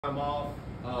Time off.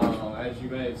 As you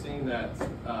may have seen that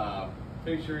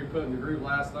picture he put in the group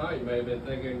last night, you may have been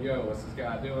thinking, yo, what's this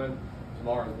guy doing?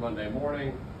 Tomorrow's Monday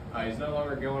morning. He's no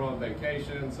longer going on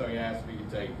vacation, so he asked if he could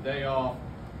take the day off,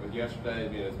 with yesterday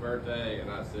being his birthday,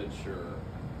 and I said, sure.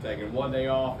 Taking one day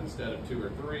off instead of 2 or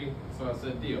 3, so I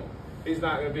said, deal. He's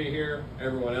not going to be here,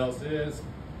 everyone else is,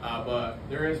 but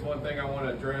there is one thing I want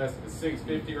to address. It's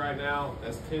 6:50 right now.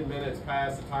 That's 10 minutes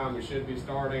past the time we should be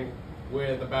starting,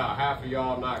 with about half of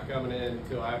y'all not coming in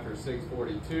until after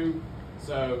 6:42.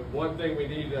 So one thing we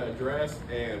need to address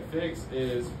and fix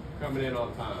is coming in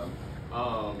on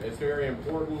time. It's very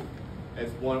important.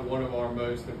 It's one of our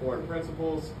most important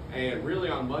principles. And really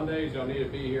on Mondays, y'all need to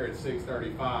be here at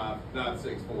 6:35, not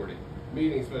 6:40.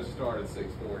 Meeting's supposed to start at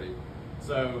 6:40.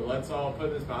 So let's all put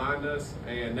this behind us,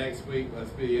 and next week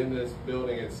let's be in this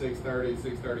building at 6:30,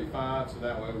 6:35, so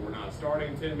that way we're not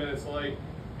starting 10 minutes late.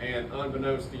 And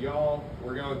unbeknownst to y'all,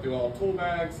 we're going through all tool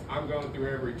bags. I'm going through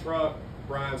every truck.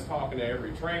 Brian's talking to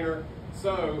every trainer.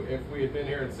 So if we had been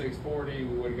here at 6:40,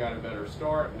 we would have got a better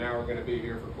start. Now we're going to be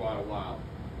here for quite a while.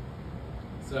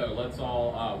 So let's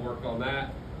all work on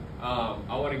that.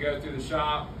 I want to go through the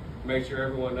shop, make sure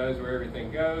everyone knows where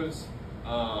everything goes.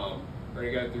 We're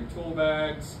going to go through tool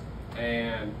bags,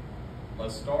 and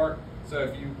let's start. So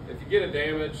if you get a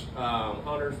damage,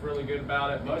 Hunter's really good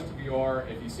about it. Most of you are.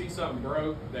 If you see something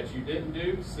broke that you didn't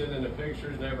do, sending a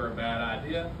picture is never a bad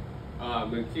idea.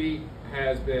 McKee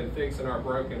has been fixing our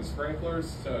broken sprinklers.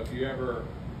 So if you ever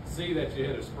see that you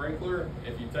hit a sprinkler,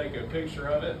 if you take a picture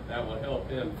of it, that will help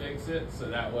him fix it. So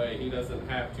that way he doesn't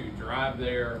have to drive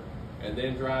there and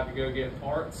then drive to go get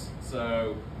parts.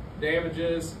 So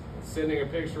damages, sending a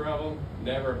picture of them,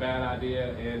 never a bad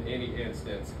idea in any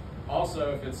instance.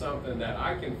 Also, if it's something that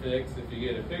I can fix, if you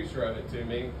get a picture of it to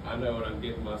me, I know what I'm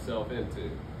getting myself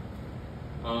into.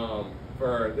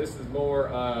 This is more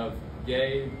of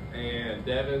Gabe and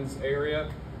Devin's area.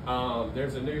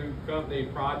 There's a new company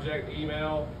project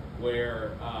email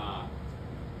where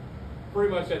pretty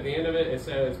much at the end of it, it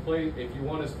says, please, if you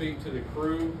want to speak to the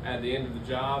crew at the end of the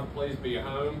job, please be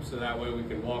home, so that way we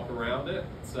can walk around it.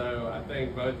 So I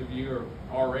think both of you are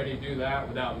already do that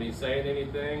without me saying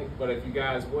anything, but if you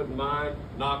guys wouldn't mind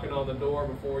knocking on the door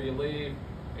before you leave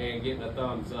and getting a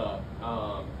thumbs up.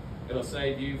 It'll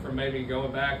save you from maybe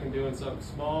going back and doing something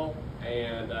small,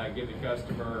 and give the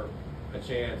customer a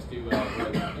chance to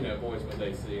voice what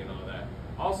they see and all that.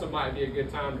 Also might be a good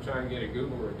time to try and get a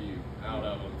Google review out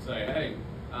of them. Say, hey,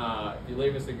 if you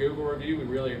leave us a Google review, we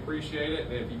really appreciate it.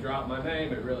 And if you drop my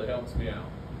name, it really helps me out.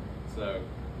 So,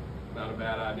 not a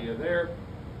bad idea there.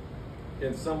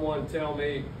 Can someone tell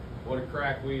me what a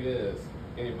crackweed is?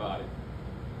 Anybody?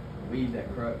 Weed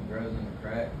that grows in the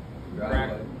crack.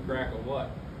 Crack of what?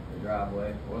 The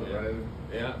driveway or the road.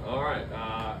 Yeah, all right.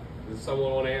 Does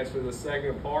someone want to answer the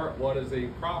second part? What is a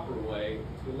proper way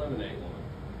to eliminate one?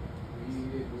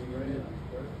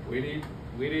 Weed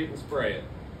eat and spray it.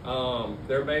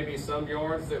 There may be some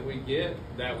yards that we get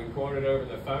that we quoted over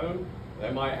the phone.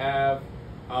 They might have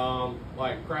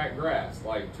like cracked grass,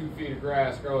 like 2 feet of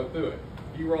grass growing through it.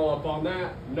 If you roll up on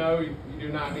that, no, you do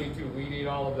not need to weed eat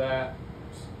all of that.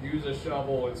 Just use a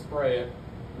shovel and spray it.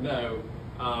 No.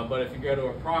 But if you go to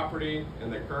a property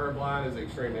and the curb line is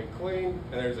extremely clean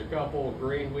and there's a couple of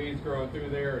green weeds growing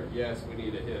through there, yes, we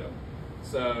need to hit them.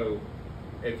 So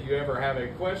if you ever have a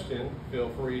question, feel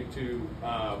free to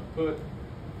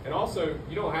and also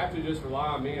you don't have to just rely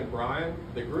on me and Brian.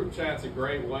 The group chat's a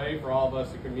great way for all of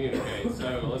us to communicate.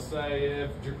 So let's say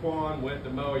if Jaquan went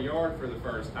to mow a yard for the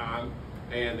first time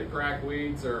and the crack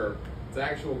weeds it's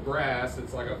actual grass,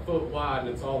 it's like a foot wide and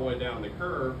it's all the way down the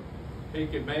curb, he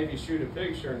could maybe shoot a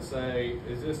picture and say,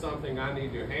 is this something I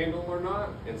need to handle or not?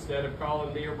 Instead of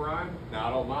calling me or Brian. Now,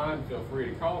 I don't mind, feel free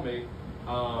to call me.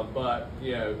 But,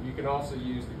 you can also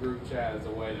use the group chat as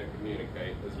a way to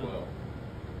communicate as well.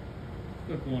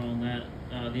 Quick one on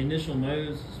that. The initial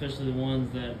mows, especially the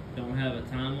ones that don't have a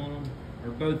time on them,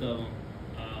 or both of them,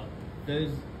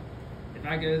 those, if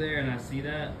I go there and I see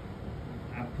that,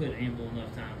 I put ample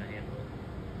enough time to handle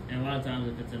it. And a lot of times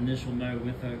if it's initial mow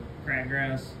with a cracked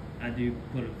grass, I do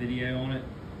put a video on it,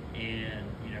 and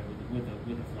with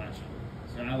a flash on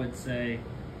it. So I would say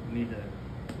I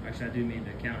do need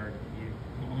to counter you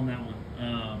on that one.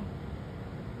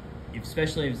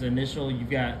 Especially if it's initial, you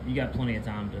got plenty of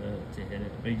time to hit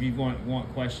it. But if you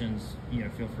want questions,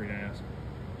 feel free to ask.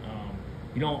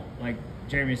 You don't, like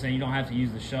Jeremy was saying, you don't have to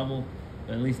use the shovel,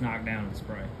 but at least knock down and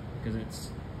spray, because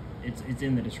it's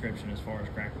in the description as far as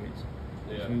crack weeds.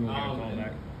 Yeah. So we will get a call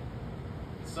back.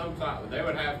 Sometimes they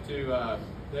would have to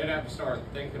they'd have to start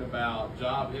thinking about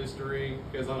job history,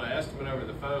 because on an estimate over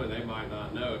the phone, they might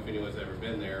not know if anyone's ever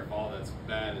been there, if all that's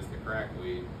bad is the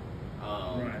crackweed.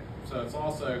 Right. So it's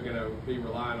also going to be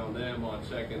relying on them on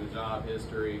checking the job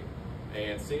history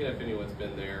and seeing if anyone's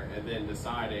been there, and then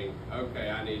deciding, okay,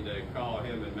 I need to call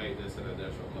him and make this an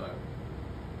initial mow.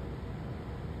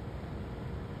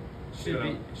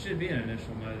 Should be an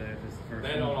initial mow though if it's the first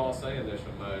They one. don't all say initial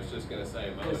mow. It's just going to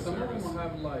say mowing Yeah, some of service. them will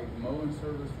have like mowing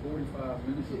service 45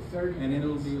 minutes, It's 30 and it'll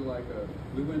minutes. be like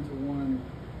we went to one.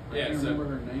 I Yeah, can't so- remember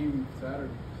her name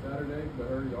Saturday, but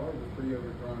her yard was pretty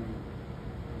overgrown.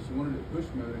 And she wanted it push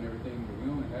mowed and everything, but we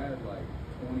only had like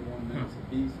 21 minutes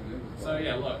apiece, and it was. So like,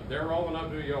 yeah, look, they're rolling up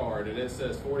to a yard and it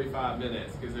says 45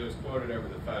 minutes because it was quoted over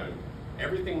the phone.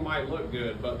 Everything might look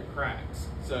good, but the cracks.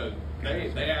 So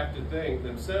they have to think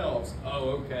themselves, oh,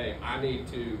 okay, I need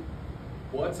to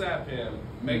WhatsApp him,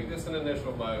 make this an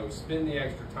initial mow, spend the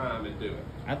extra time and do it.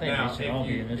 I think now, they should all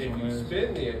be initial If you mows.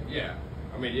 spend yeah.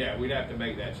 I mean, yeah, we'd have to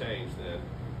make that change then.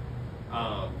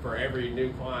 For every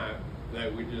new client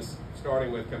that we just,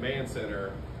 starting with Command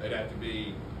Center, they'd have to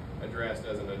be addressed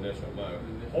as an initial mow.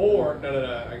 Or,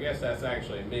 no, I guess that's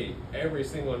actually me. Every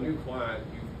single new client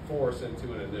you force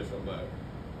into an initial mow.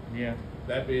 Yeah.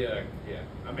 That'd be yeah.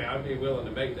 I mean, I'd be willing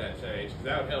to make that change because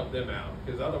that would help them out.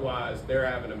 Because otherwise, they're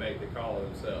having to make the call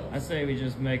themselves. I say we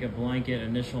just make a blanket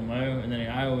initial mow, and then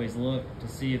I always look to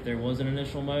see if there was an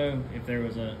initial mow, if there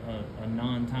was a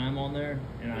non-time on there,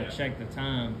 and I Yeah. check the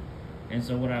time. And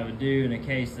so what I would do in a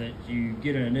case that you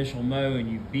get an initial mow and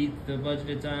you beat the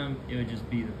budgeted time, it would just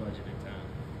be the budgeted time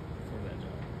for that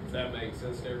job. Does that make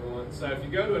sense to everyone? So if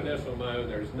you go to initial mow and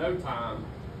there's no time,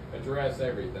 address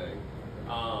everything.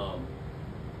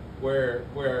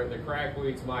 Where the crack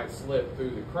weeds might slip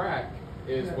through the crack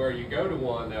is where you go to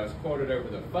one that was quoted over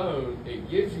the phone, it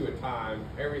gives you a time,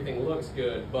 everything looks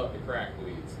good, but the crack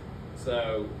weeds.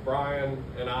 So Brian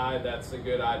and I, that's a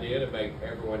good idea to make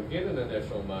everyone get an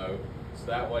initial mow, so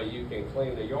that way you can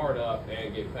clean the yard up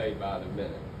and get paid by the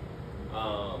minute.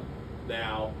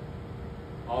 Now,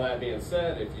 all that being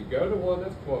said, if you go to one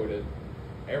that's quoted,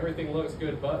 everything looks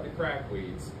good but the crack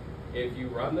weeds. If you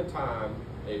run the time,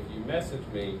 if you message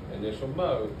me initial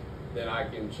mow, then I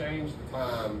can change the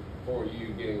time for you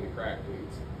getting the crack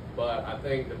weeds. But I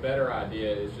think the better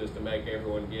idea is just to make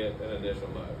everyone get an initial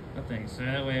mow. I think so.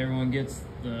 That way everyone gets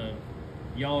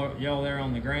y'all there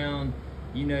on the ground.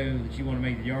 You know that you want to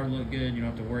make the yard look good. You don't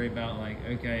have to worry about like,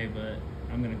 okay, but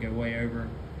I'm gonna go way over.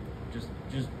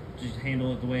 Just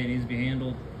handle it the way it needs to be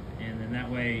handled, and then that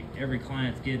way every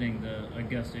client's getting the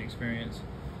Augusta experience.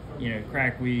 You know,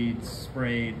 crack weeds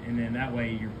sprayed, and then that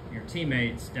way your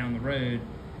teammates down the road,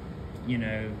 you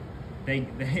know, they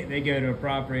go to a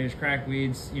property, there's crack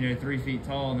weeds, you know, 3 feet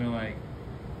tall, and they're like,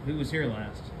 who was here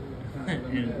last? Yeah, And-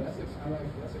 that's Yeah,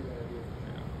 that's a good idea.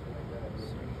 I like that idea, for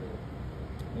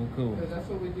sure. well, cool. Because that's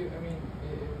what we do. I mean,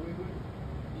 if we would,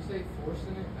 you say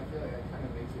forcing it, I feel like that kind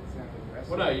of makes it sound aggressive.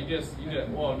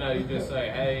 Well, no, you just say,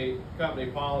 hey,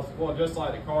 company policy. Well, just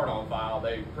like the card on file,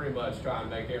 they pretty much try and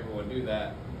make everyone do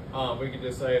that. We could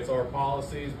just say it's our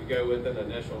policies. We go with an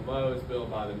initial mow, it's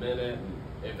billed by the minute, and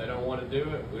if they don't want to do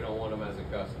it, we don't want them as a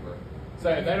customer. So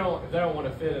if they don't want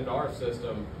to fit into our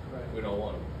system, Right. we don't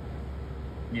want them.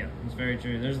 Yeah, it's very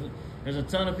true. There's a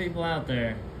ton of people out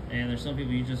there, and there's some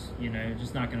people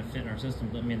just not going to fit in our system.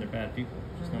 Doesn't mean they're bad people.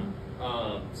 Just not.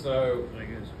 So That's the way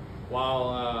it goes.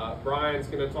 while Brian's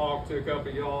going to talk to a couple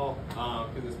of y'all,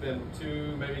 because it's been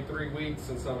 2, maybe 3 weeks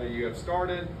since some of you have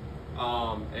started,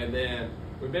 and then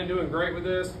we've been doing great with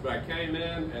this, but I came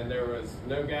in and there was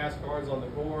no gas cards on the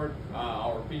board.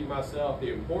 I'll repeat myself.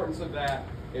 The importance of that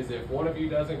is if one of you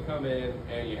doesn't come in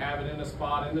and you have it in a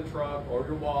spot in the truck or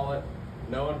your wallet,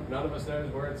 none of us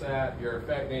knows where it's at, you're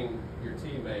affecting your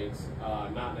teammates,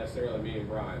 not necessarily me and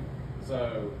Brian.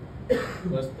 So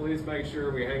let's please make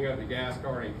sure we hang up the gas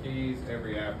card and keys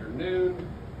every afternoon.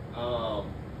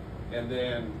 And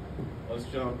then let's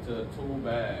jump to tool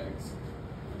bags.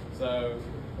 So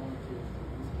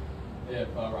if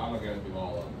I'm gonna go through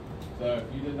all of them. So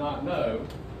if you did not know,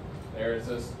 there's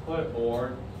this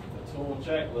clipboard, a tool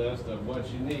checklist of what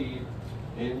you need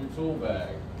in your tool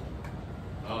bag.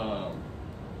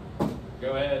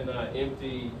 Go ahead and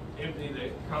empty the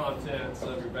contents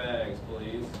of your bags,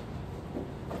 please.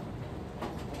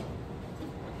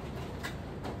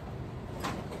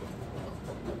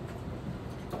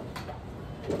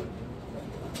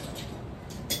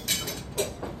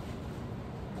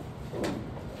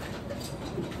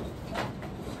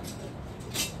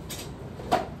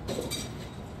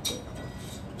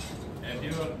 If you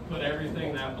would put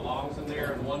everything that belongs in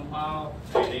there in one pile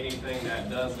and anything that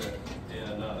doesn't in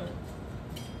another.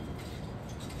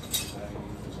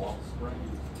 swap spring.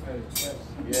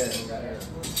 Yeah.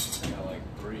 I got like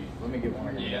 3. Let me get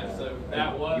one. Yeah, so You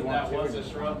that want was two or a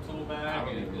just shrub one? tool bag,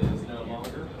 and it is no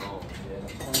longer. Yeah,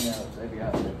 20 out. Maybe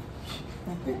out there.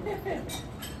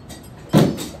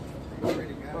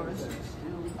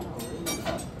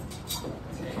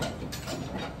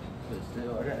 But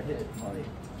still, I got hit like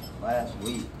last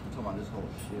week. I'm talking about this whole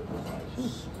shit was like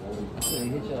swollen. He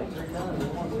hit you like 3 times in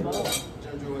one ball.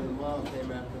 JoJo and the mom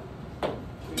came after.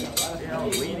 Yeah, I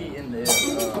was weed eating this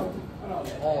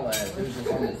all that. It was just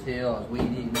on this hill. I was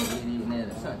weed eating it,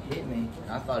 and something hit me.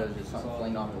 And I thought it was just something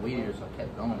flinged off the weed eater, so I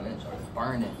kept going, and it started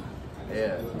burning.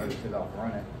 Yeah, I just took off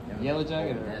running. Yellow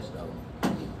jacket or nest of them.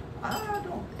 I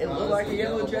don't. It looked like a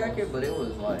yellow jacket, but it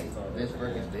was like this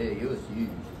freaking big. It was huge.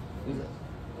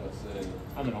 Let's see.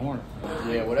 I've been a hornet.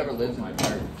 Yeah, whatever lives in the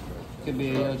dirt. Could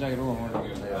be a yellow jacket or a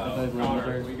hornet.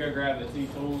 Connor, we go grab the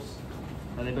T-tools.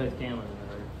 Are they both can live in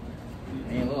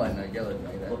He ain't look like no yellow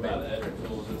jacket. What about the editor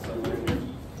tools and stuff right here? the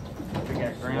dirt? We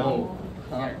got ground.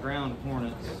 We got ground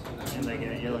hornets, and they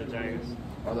got yellow jackets.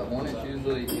 Are the hornets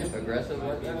usually aggressive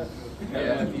like that?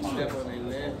 Yeah, if you step on their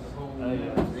neck, Oh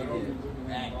yeah. they get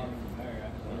active.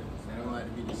 They don't like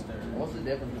to be disturbed. What's the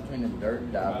difference between the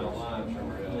dirt divers?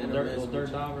 The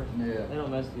dirt divers. Yeah. They don't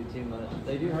mess with you too much.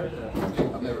 They do hurt you.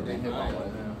 I've never been hit by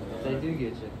one now. They do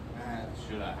get you.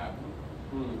 Should I have one?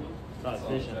 It's not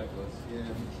efficient. Yeah.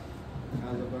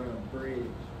 I was up on a bridge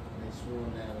and they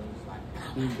swung down and it was like,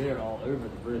 Dude, they're all over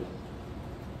the bridge.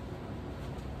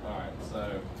 Alright,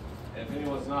 so if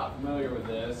anyone's not familiar with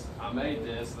this, I made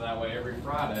this so that way every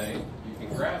Friday you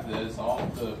can grab this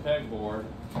off the pegboard,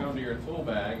 come to your tool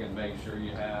bag, and make sure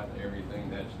you have everything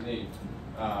that you need.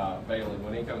 Bailey,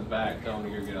 when he comes back, tell him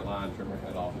to go get a line trimmer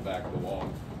head off the back of the wall,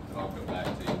 and I'll come back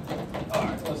to you.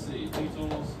 Alright, let's see.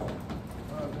 T-tools.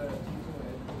 Go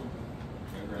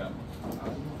grab 'em.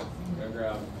 Go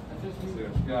grab 'em. See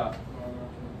what you got.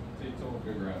 T-tool,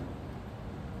 go grab 'em.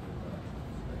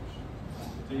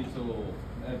 T-tool,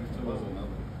 heavy tool.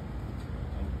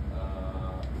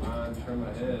 Line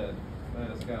trimmer head. Man,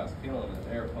 this guy's killing it.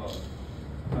 Air pump.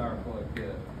 Power plug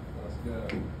kit. Let's go.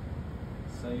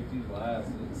 Safety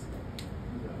glasses.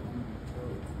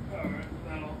 Alright,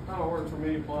 that'll work for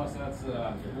me. Plus, that's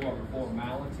more of a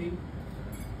formality.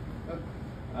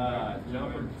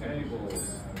 Jumper cables.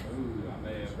 Ooh, I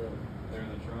may have. They're in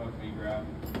the trunk. Me grab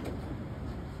them.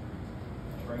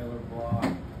 Trailer block.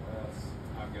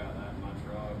 I've got that in my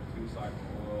truck. 2-cycle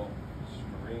oil.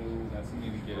 Screens. That's You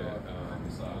need to get it from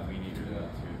the side. we need to do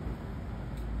that too.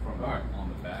 From Alright. on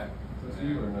the back. Is this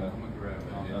you or no? I'm gonna grab it.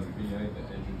 That's BA, the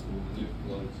engine tool. Keep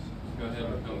close. Go ahead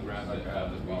and come grab it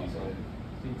out of the weeds.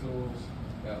 T-tools,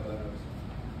 got those.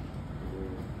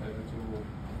 Heavy tool.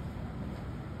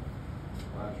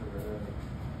 Line trimmer head.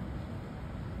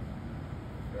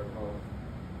 Air pump.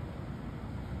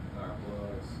 Fire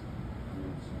plugs.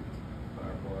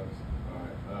 Fire plugs.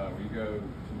 Alright, we go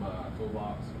to my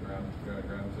toolbox and grab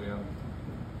them to you.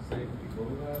 Safety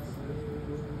glasses.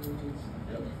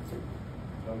 Yep.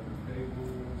 Jumper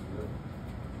cables. Yep.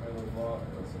 Trailer block.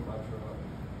 That's in my truck.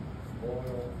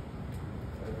 Oil.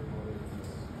 Everybody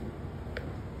just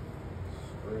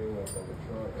string up on the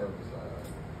truck. Herbicide.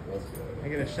 Let's go. I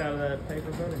get a shot of that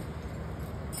paper, buddy.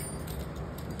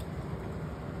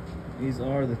 These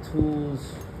are the tools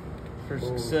for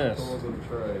success. Tools of the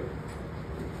trade.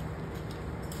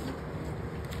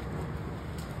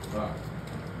 Alright.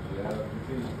 You have your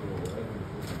piece tool,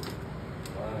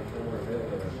 line trimmer head.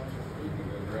 You can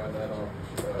go grab that off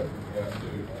the truck. You got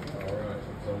two. Alright. If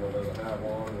someone doesn't have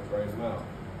one, we'll trade them out.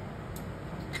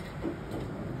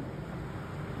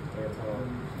 Air pump.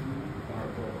 Fire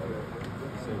plug.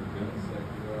 Safety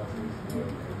glasses.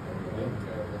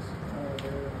 Cameras.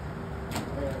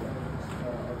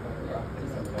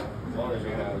 As long as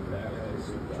you have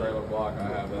trailer block, I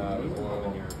have that as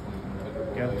well.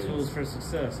 Got the tools for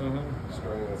success, huh?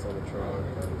 String that's on the truck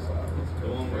and the side. The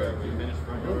one where we finished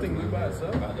front yard. I don't think we buy it, so.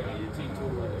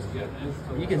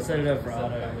 You can set it up for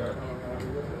auto.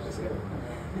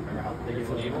 They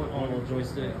get on a little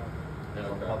joystick.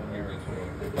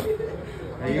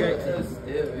 Hey,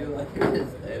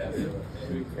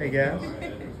 hey guys,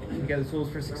 you got the tools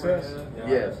for success?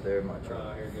 Yes, they're in my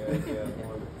truck.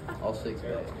 All 6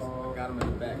 bags. got them in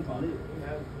the back pocket.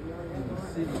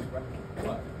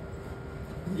 What?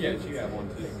 Yeah, you got one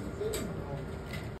too.